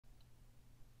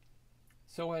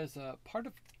So as a part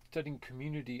of studying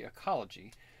community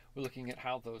ecology, we're looking at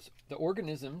how the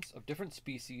organisms of different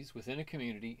species within a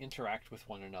community interact with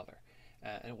one another.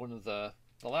 And one of the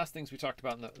last things we talked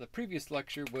about in the previous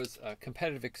lecture was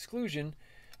competitive exclusion.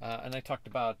 And I talked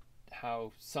about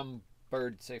how some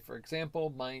birds, say for example,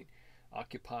 might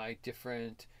occupy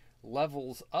different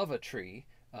levels of a tree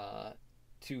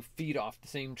to feed off the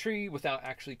same tree without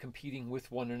actually competing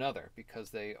with one another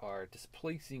because they are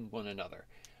displacing one another.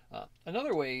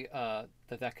 Another way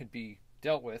that could be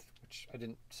dealt with, which I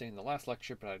didn't say in the last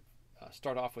lecture, but I'd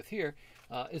start off with here,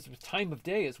 is with time of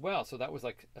day as well. So that was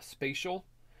like a spatial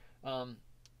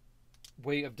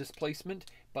way of displacement,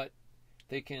 but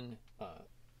they can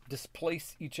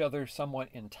displace each other somewhat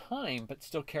in time, but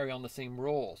still carry on the same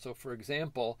role. So for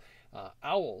example,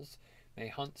 owls may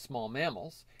hunt small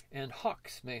mammals, and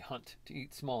hawks may hunt to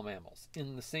eat small mammals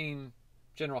in the same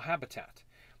general habitat.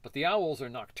 But the owls are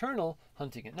nocturnal,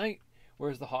 hunting at night,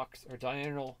 whereas the hawks are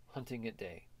diurnal, hunting at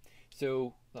day.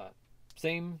 So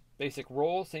same basic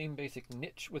role, same basic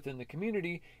niche within the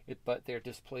community, but they're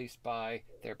displaced by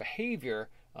their behavior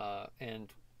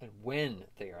and when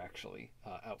they are actually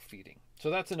out feeding.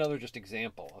 So that's another just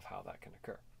example of how that can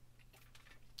occur.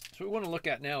 So what we want to look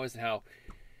at now is how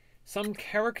some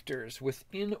characters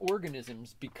within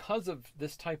organisms, because of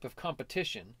this type of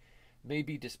competition, may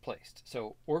be displaced.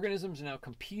 So organisms are now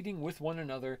competing with one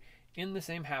another in the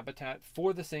same habitat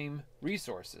for the same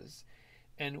resources.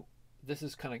 And this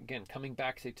is kind of, again, coming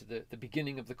back, say, to the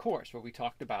beginning of the course where we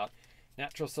talked about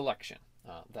natural selection,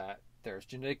 that there's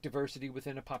genetic diversity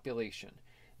within a population,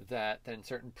 that then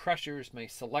certain pressures may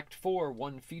select for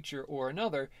one feature or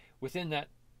another within that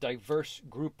diverse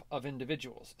group of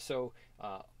individuals. So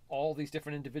all these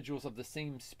different individuals of the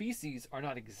same species are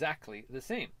not exactly the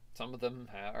same. Some of them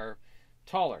are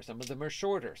taller, some of them are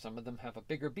shorter, some of them have a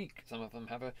bigger beak, some of them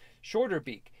have a shorter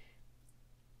beak.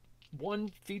 One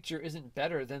feature isn't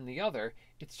better than the other.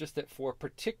 It's just that for a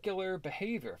particular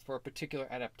behavior, for a particular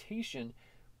adaptation,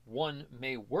 one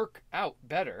may work out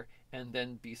better and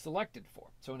then be selected for.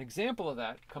 So an example of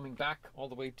that, coming back all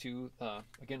the way to,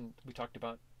 again, we talked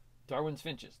about Darwin's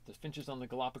finches, the finches on the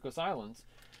Galapagos Islands,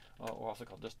 or also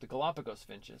called just the Galapagos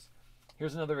finches.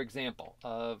 Here's another example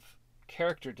of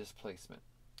character displacement.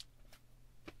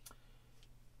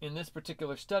 In this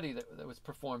particular study that was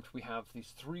performed, we have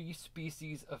these 3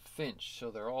 species of finch.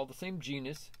 So they're all the same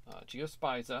genus,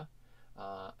 Geospiza,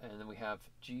 and then we have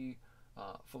G.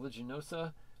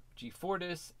 fuliginosa, G.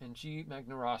 fortis, and G.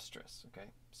 magnorostris. Okay,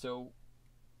 so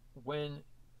when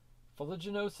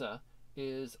fuliginosa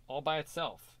is all by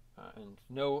itself, and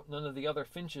none of the other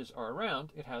finches are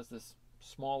around, it has this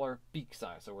smaller beak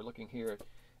size. So we're looking here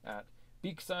at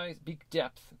beak size, beak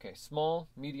depth, okay, small,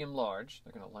 medium, large.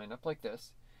 They're going to line up like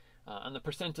this. And the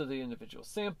percent of the individuals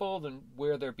sampled and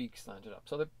where their beaks landed up.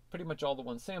 So they're pretty much all the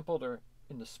ones sampled are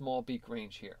in the small beak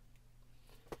range here.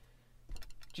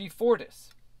 G.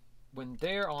 fortis, when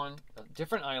they're on a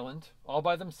different island, all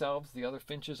by themselves, the other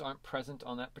finches aren't present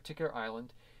on that particular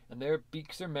island, and their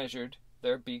beaks are measured,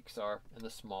 their beaks are in the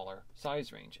smaller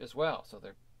size range as well. So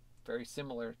they're very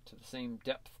similar to the same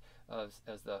depth as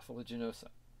the fuliginosa.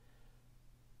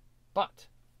 But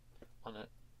on a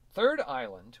third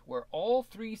island where all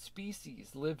 3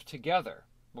 species live together,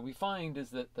 what we find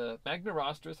is that the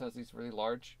magnorostris has these really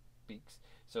large beaks,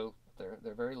 so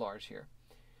they're very large here.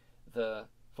 The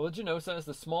fuliginosa has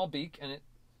the small beak, and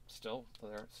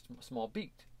they're small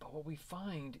beaked. But what we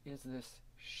find is this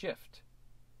shift.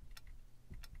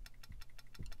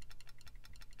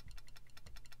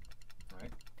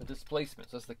 Right? The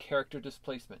displacement. So that's the character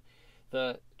displacement.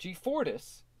 The G.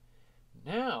 fortis,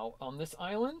 now on this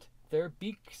island, their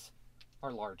beaks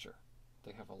are larger.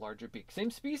 They have a larger beak. Same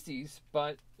species,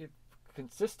 but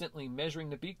consistently measuring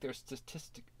the beak, they're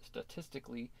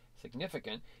statistically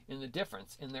significant in the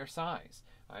difference in their size.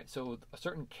 All right, so a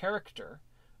certain character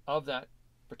of that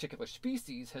particular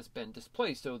species has been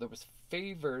displaced. So there was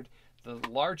favored the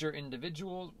larger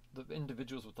individuals, the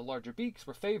individuals with the larger beaks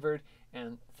were favored,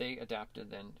 and they adapted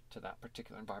then to that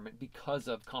particular environment because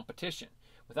of competition.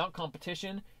 Without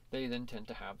competition, they then tend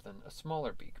to have then a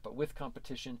smaller beak. But with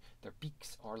competition, their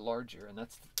beaks are larger, and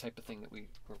that's the type of thing that we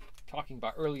were talking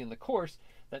about early in the course,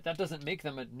 that doesn't make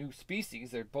them a new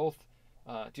species. They're both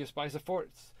Geospiza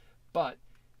fortis. But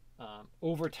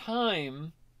over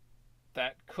time,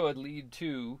 that could lead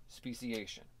to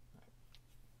speciation.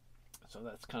 So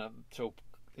that's kind of, so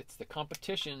it's the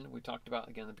competition we talked about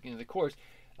again at the beginning of the course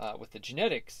with the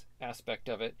genetics aspect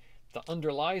of it that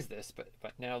underlies this,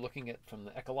 but now looking at from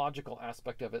the ecological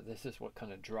aspect of it, this is what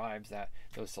kind of drives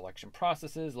those selection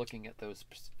processes, looking at those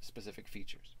specific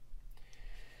features.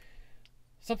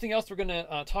 Something else we're going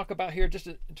to talk about here, just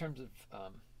in terms of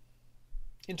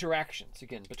interactions,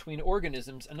 again, between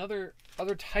organisms.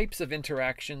 Other types of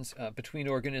interactions between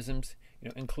organisms,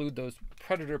 include those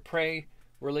predator-prey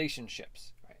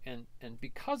relationships, right? And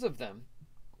because of them,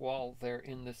 while they're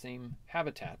in the same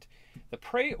habitat, the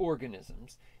prey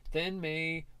organisms then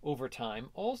may, over time,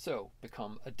 also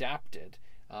become adapted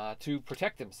to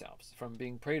protect themselves from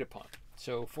being preyed upon.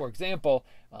 So, for example,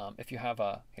 if you have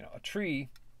a tree,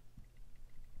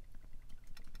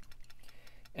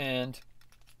 and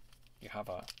you have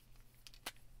an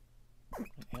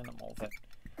animal that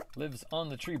lives on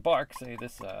the tree bark, say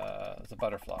this is a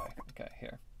butterfly. Okay,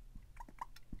 here.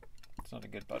 It's not a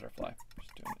good butterfly.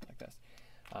 Just doing it like this.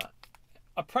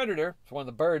 A predator, one of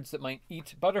the birds that might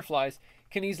eat butterflies,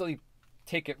 can easily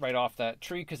take it right off that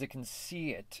tree because it can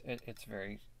see it. It's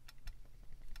very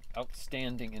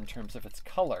outstanding in terms of its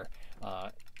color,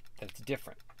 that it's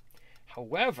different.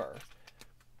 However,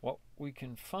 what we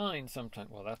can find sometimes,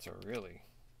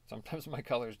 sometimes my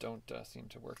colors don't seem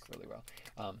to work really well,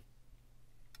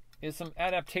 is some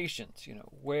adaptations,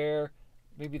 where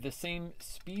maybe the same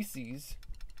species,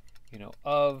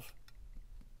 of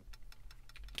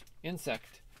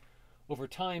insect over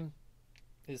time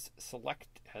has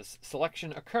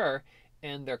selection occur,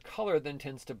 and their color then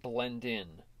tends to blend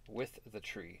in with the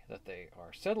tree that they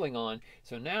are settling on.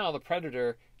 So now the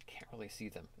predator can't really see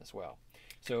them as well.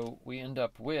 So we end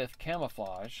up with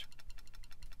camouflage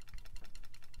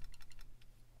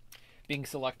being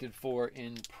selected for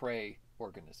in prey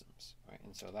organisms, right?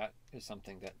 And so that is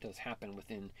something that does happen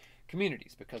within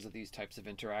communities because of these types of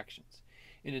interactions.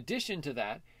 In addition to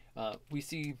that, we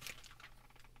see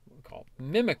what we call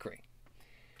mimicry,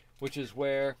 which is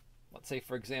where, let's say,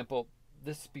 for example,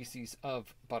 this species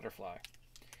of butterfly,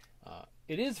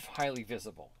 it is highly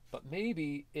visible, but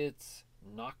maybe it's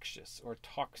noxious or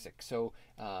toxic. So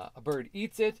a bird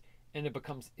eats it and it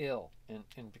becomes ill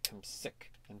and becomes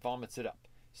sick and vomits it up.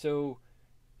 So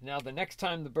now the next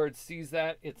time the bird sees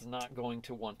that, it's not going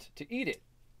to want to eat it.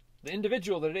 The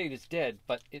individual that it ate is dead,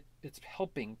 but it's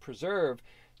helping preserve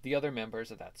the other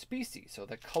members of that species. So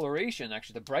the coloration,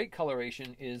 actually the bright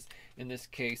coloration, is in this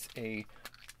case a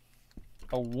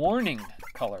warning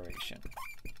coloration.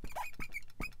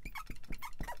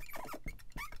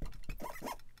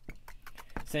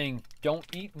 Saying, don't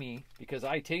eat me because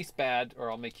I taste bad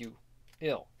or I'll make you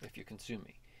ill if you consume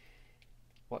me.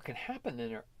 What can happen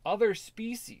then are other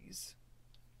species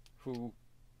who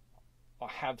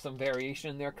have some variation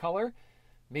in their color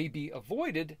may be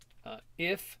avoided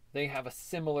if they have a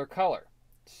similar color.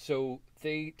 So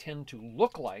they tend to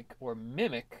look like or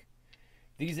mimic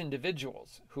these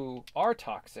individuals who are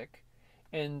toxic,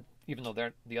 and even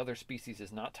though the other species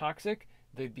is not toxic,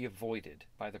 they'd be avoided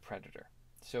by the predator.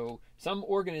 So some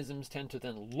organisms tend to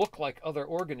then look like other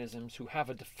organisms who have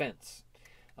a defense.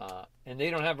 And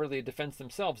they don't have really a defense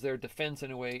themselves. Their defense,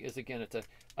 in a way, is, again, it's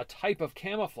a type of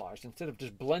camouflage. Instead of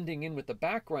just blending in with the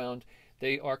background,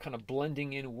 they are kind of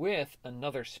blending in with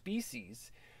another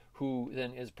species who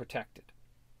then is protected.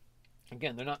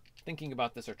 Again, they're not thinking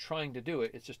about this or trying to do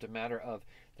it. It's just a matter of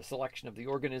the selection of the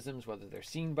organisms, whether they're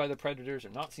seen by the predators or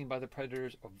not seen by the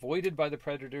predators, avoided by the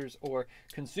predators, or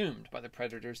consumed by the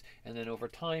predators. And then over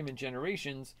time and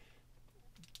generations,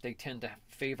 they tend to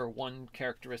favor one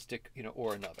characteristic,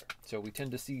 or another. So we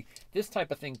tend to see this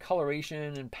type of thing,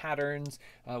 coloration and patterns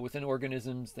within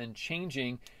organisms, then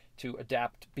changing to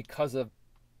adapt because of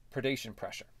predation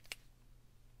pressure.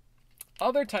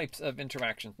 Other types of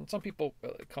interactions, and some people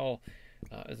call,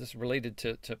 is this related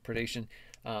to predation,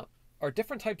 are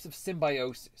different types of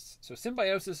symbiosis. So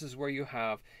symbiosis is where you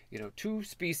have, two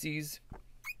species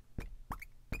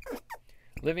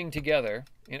living together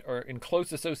or in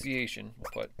close association,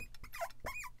 we'll put,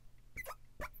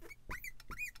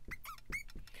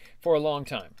 for a long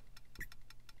time.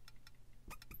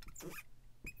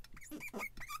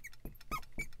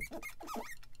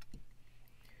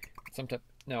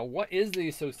 Now, what is the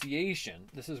association?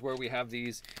 This is where we have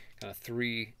these kind of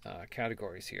three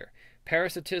categories here: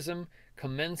 parasitism,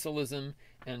 commensalism,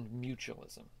 and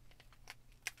mutualism.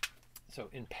 So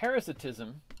in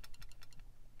parasitism,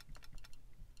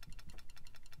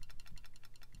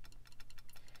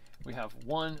 we have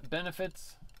one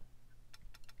benefits,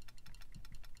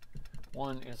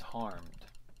 one is harmed.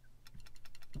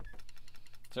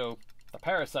 So the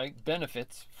parasite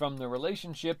benefits from the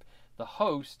relationship. The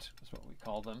host, is what we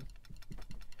call them,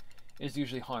 is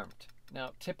usually harmed.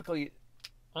 Now, typically,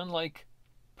 unlike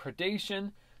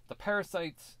predation, the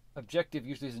parasite's objective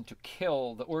usually isn't to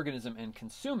kill the organism and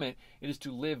consume it. It is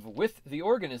to live with the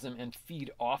organism and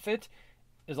feed off it.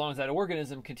 As long as that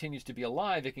organism continues to be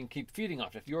alive, it can keep feeding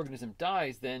off it. If the organism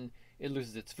dies, then it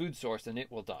loses its food source and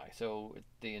it will die. So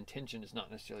the intention is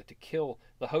not necessarily to kill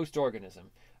the host organism,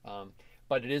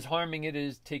 but it is harming it,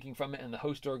 is taking from it, and the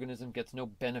host organism gets no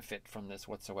benefit from this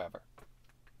whatsoever.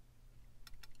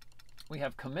 We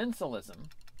have commensalism.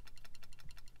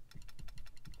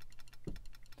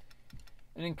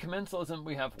 And in commensalism,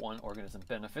 we have one organism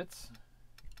benefits,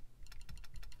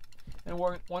 and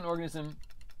one organism,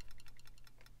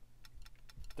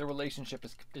 the relationship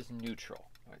is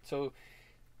neutral. Right? So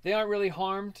they aren't really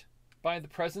harmed by the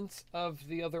presence of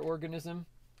the other organism.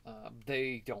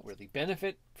 They don't really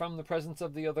benefit from the presence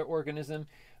of the other organism.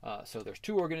 So there's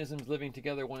two organisms living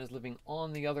together. One is living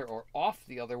on the other or off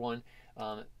the other one,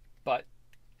 but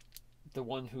the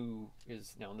one who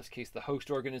is, now in this case, the host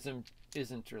organism,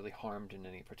 isn't really harmed in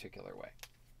any particular way.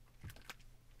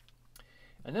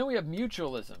 And then we have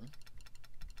mutualism,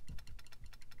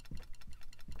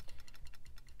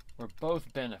 where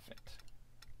both benefit.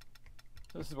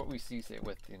 So this is what we see, say,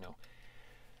 with,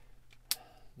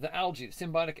 the algae, the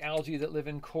symbiotic algae that live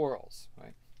in corals,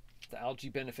 right? The algae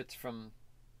benefits from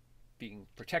being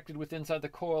protected with inside the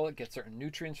coral. It gets certain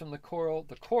nutrients from the coral.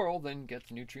 The coral then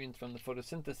gets nutrients from the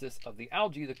photosynthesis of the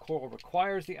algae. The coral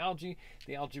requires the algae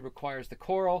requires the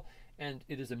coral, and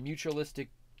it is a mutualistic,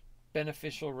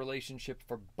 beneficial relationship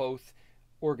for both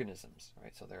organisms,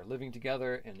 right? So they're living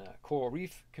together in a coral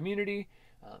reef community.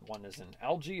 One is an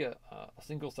algae, a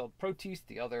single-celled protist.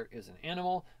 The other is an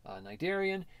animal, a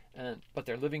cnidarian, but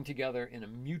they're living together in a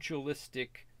mutualistic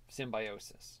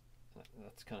symbiosis.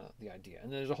 That's kind of the idea.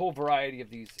 And there's a whole variety of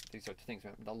these sorts of things.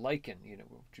 The lichen,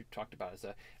 which we talked about, is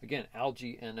again,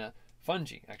 algae and a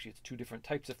fungi. Actually, it's two different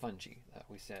types of fungi that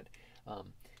we said.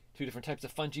 Two different types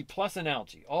of fungi plus an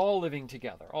algae, all living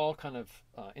together, all kind of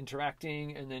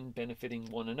interacting and then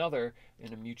benefiting one another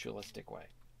in a mutualistic way.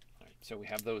 Right, so we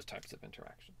have those types of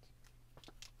interactions.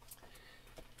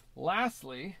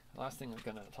 Lastly, last thing I'm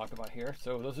going to talk about here.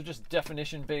 So those are just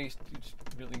definition based. You just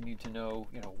really need to know,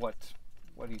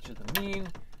 what each of them mean,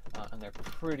 and they're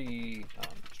pretty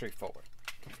straightforward.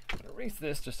 I'm going to erase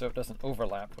this just so it doesn't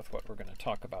overlap with what we're going to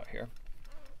talk about here.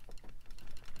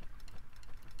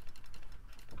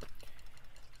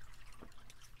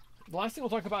 The last thing we'll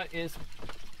talk about is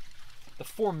the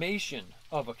formation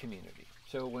of a community.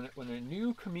 So when a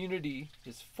new community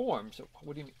is formed, so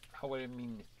what do you mean? How would I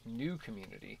mean new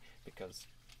community? Because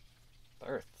the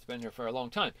Earth's been here for a long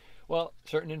time. Well,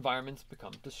 certain environments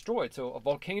become destroyed. So a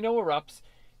volcano erupts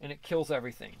and it kills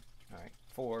everything, all right,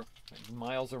 for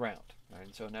miles around. Right?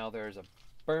 And so now there's a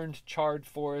burned, charred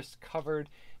forest covered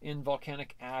in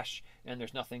volcanic ash, and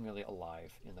there's nothing really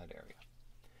alive in that area.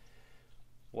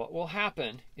 What will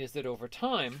happen is that over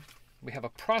time, we have a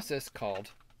process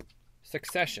called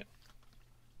succession.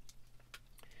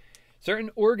 Certain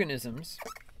organisms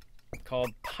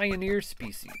called pioneer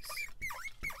species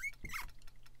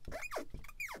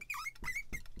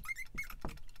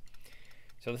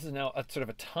So this is now a sort of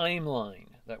a timeline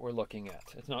that we're looking at.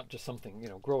 It's not just something,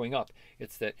 growing up.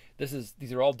 It's that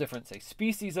these are all different, say,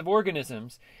 species of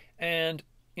organisms, and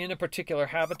in a particular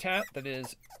habitat that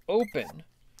is open,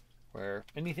 where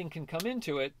anything can come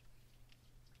into it,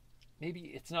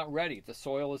 maybe it's not ready. The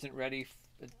soil isn't ready.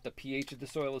 The pH of the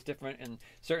soil is different, and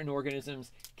certain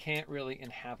organisms can't really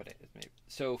inhabit it.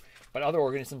 But other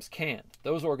organisms can.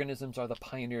 Those organisms are the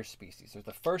pioneer species. They're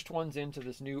the first ones into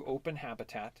this new open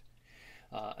habitat.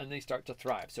 And they start to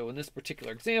thrive. So in this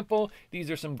particular example, these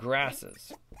are some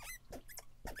grasses.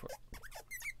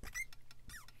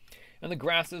 And the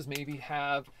grasses maybe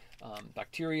have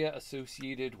bacteria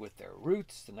associated with their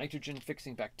roots, the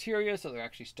nitrogen-fixing bacteria, so they're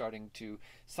actually starting to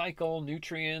cycle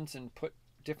nutrients and put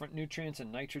different nutrients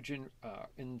and nitrogen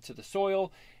into the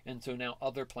soil, and so now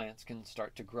other plants can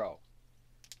start to grow.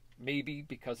 Maybe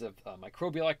because of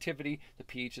microbial activity, the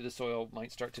pH of the soil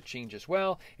might start to change as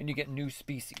well, and you get new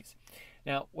species.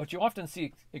 Now, what you often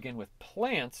see, again, with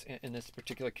plants, in this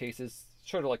particular case, is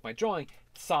sort of like my drawing,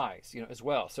 size, as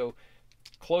well. So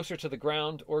closer to the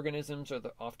ground organisms are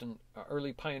the often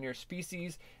early pioneer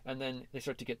species, and then they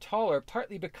start to get taller,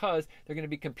 partly because they're going to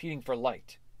be competing for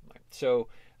light. Right? So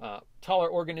taller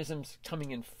organisms coming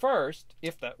in first,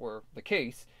 if that were the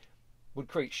case, would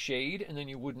create shade, and then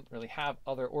you wouldn't really have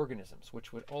other organisms,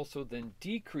 which would also then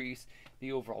decrease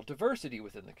the overall diversity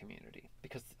within the community,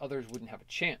 because others wouldn't have a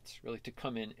chance really to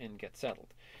come in and get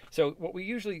settled. So what we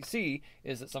usually see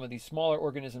is that some of these smaller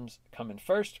organisms come in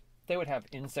first. They would have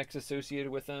insects associated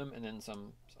with them, and then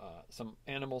some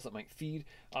animals that might feed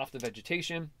off the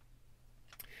vegetation.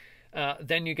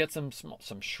 Then you get some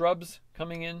shrubs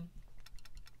coming in.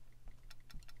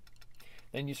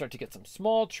 Then you start to get some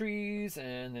small trees,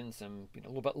 and then some a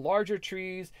little bit larger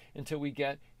trees, until we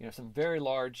get some very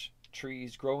large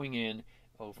trees growing in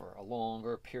over a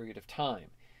longer period of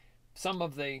time. Some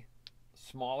of the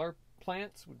smaller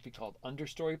plants would be called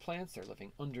understory plants. They're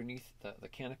living underneath the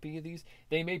canopy of these.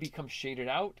 They may become shaded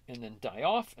out and then die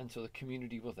off, and so the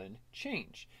community will then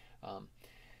change.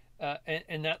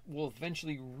 And that will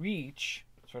eventually reach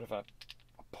sort of a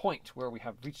point where we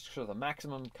have reached sort of the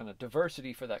maximum kind of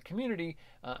diversity for that community,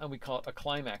 and we call it a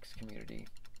climax community.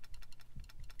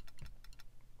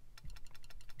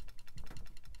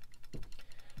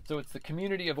 So it's the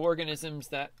community of organisms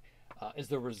that is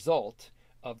the result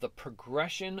of the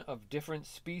progression of different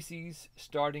species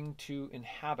starting to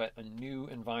inhabit a new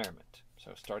environment.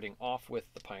 So starting off with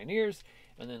the pioneers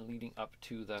and then leading up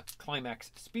to the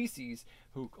climax species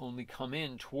who only come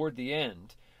in toward the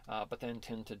end, but then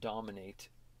tend to dominate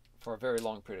for a very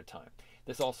long period of time.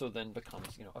 This also then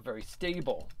becomes, a very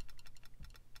stable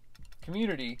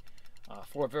community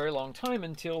for a very long time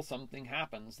until something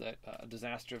happens, that a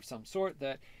disaster of some sort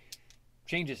that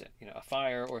changes it, a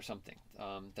fire or something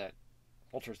that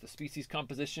alters the species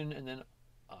composition and then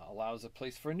allows a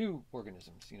place for new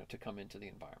organisms, to come into the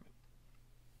environment.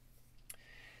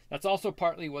 That's also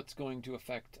partly what's going to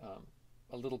affect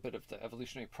a little bit of the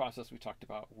evolutionary process we talked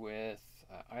about with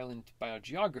island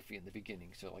biogeography in the beginning.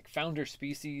 So like founder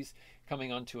species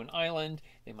coming onto an island,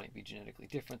 they might be genetically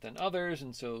different than others,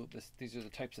 and so these are the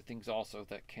types of things also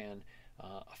that can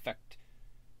affect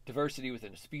diversity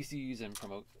within a species and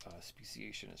promote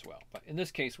speciation as well. But in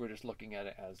this case, we're just looking at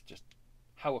it as just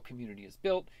how a community is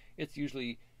built. It's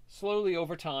usually slowly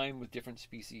over time with different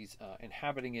species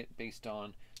inhabiting it based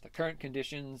on the current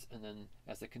conditions, and then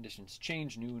as the conditions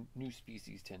change, new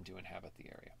species tend to inhabit the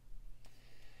area.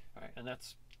 All right, and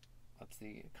that's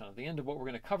the kind of the end of what we're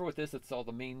going to cover with this. It's all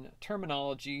the main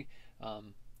terminology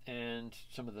and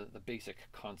some of the basic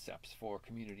concepts for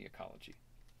community ecology.